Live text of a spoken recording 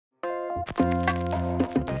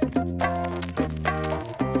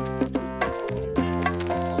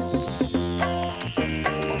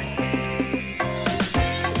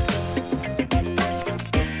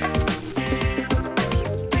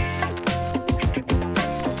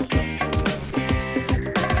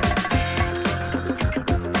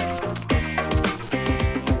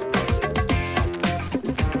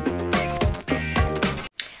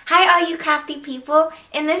Hi all you crafty people!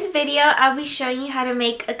 In this video I'll be showing you how to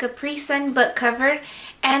make a Caprisun book cover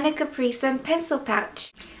and a Caprisun pencil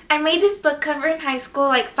pouch. I made this book cover in high school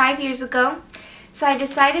like 5 years ago, so I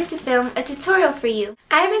decided to film a tutorial for you.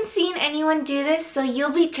 I haven't seen anyone do this, so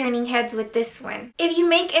you'll be turning heads with this one. If you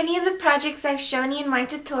make any of the projects I've shown you in my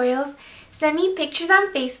tutorials, send me pictures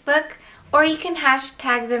on Facebook, or you can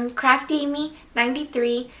hashtag them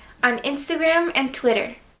CraftyAmy93 on Instagram and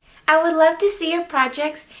Twitter. I would love to see your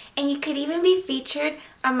projects, and you could even be featured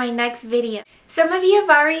on my next video. Some of you have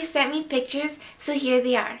already sent me pictures, so here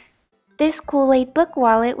they are. This Kool-Aid book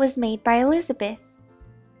wallet was made by Elizabeth.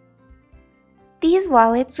 These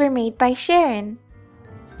wallets were made by Sharon.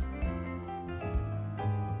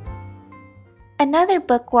 Another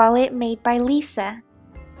book wallet made by Lisa.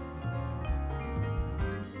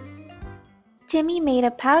 Timmy made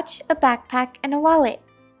a pouch, a backpack, and a wallet.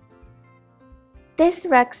 This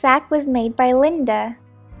rucksack was made by Linda.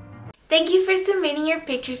 Thank you for submitting your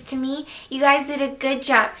pictures to me. You guys did a good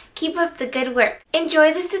job. Keep up the good work.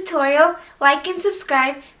 Enjoy this tutorial, like and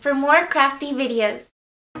subscribe for more crafty videos.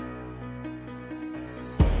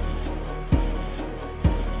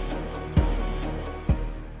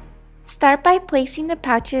 Start by placing the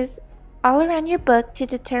pouches all around your book to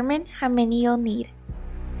determine how many you'll need.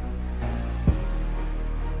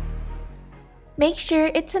 Make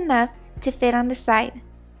sure it's enough to fit on the side.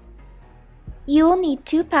 You will need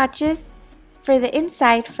 2 pouches for the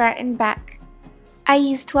inside, front, and back. I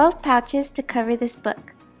used 12 pouches to cover this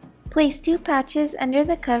book. Place 2 pouches under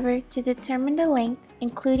the cover to determine the length,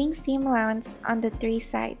 including seam allowance on the 3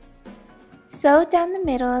 sides. Sew down the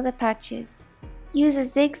middle of the pouches. Use a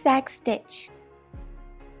zigzag stitch.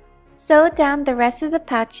 Sew down the rest of the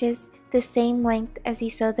pouches the same length as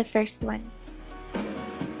you sewed the first one.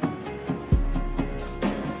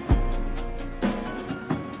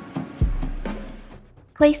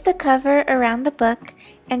 Place the cover around the book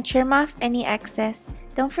and trim off any excess.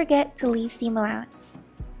 Don't forget to leave seam allowance.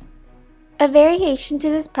 A variation to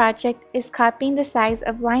this project is copying the size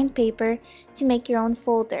of lined paper to make your own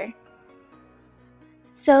folder.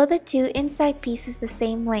 Sew the 2 inside pieces the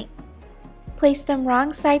same length. Place them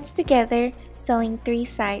wrong sides together, sewing 3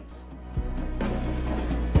 sides.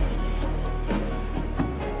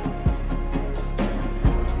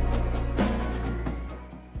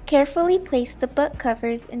 Carefully place the book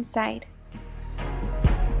covers inside.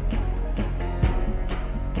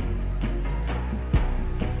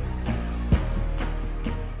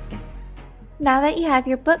 Now that you have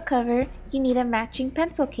your book cover, you need a matching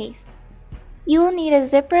pencil case. You will need a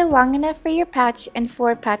zipper long enough for your pouch and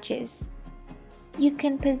 4 pouches. You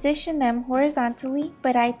can position them horizontally,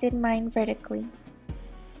 but I did mine vertically.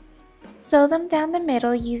 Sew them down the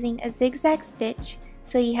middle using a zigzag stitch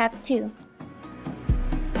so you have 2.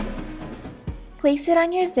 Place it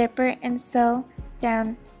on your zipper and sew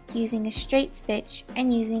down using a straight stitch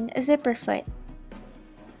and using a zipper foot.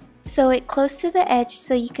 Sew it close to the edge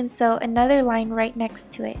so you can sew another line right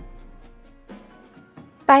next to it.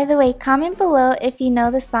 By the way, comment below if you know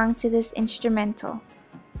the song to this instrumental.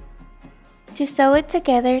 To sew it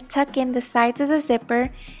together, tuck in the sides of the zipper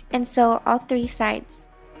and sew all 3 sides.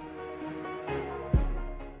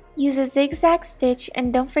 Use a zigzag stitch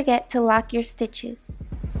and don't forget to lock your stitches.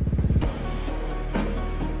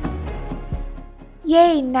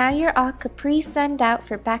 Yay! Now you're all Capri-sunned out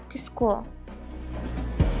for back to school.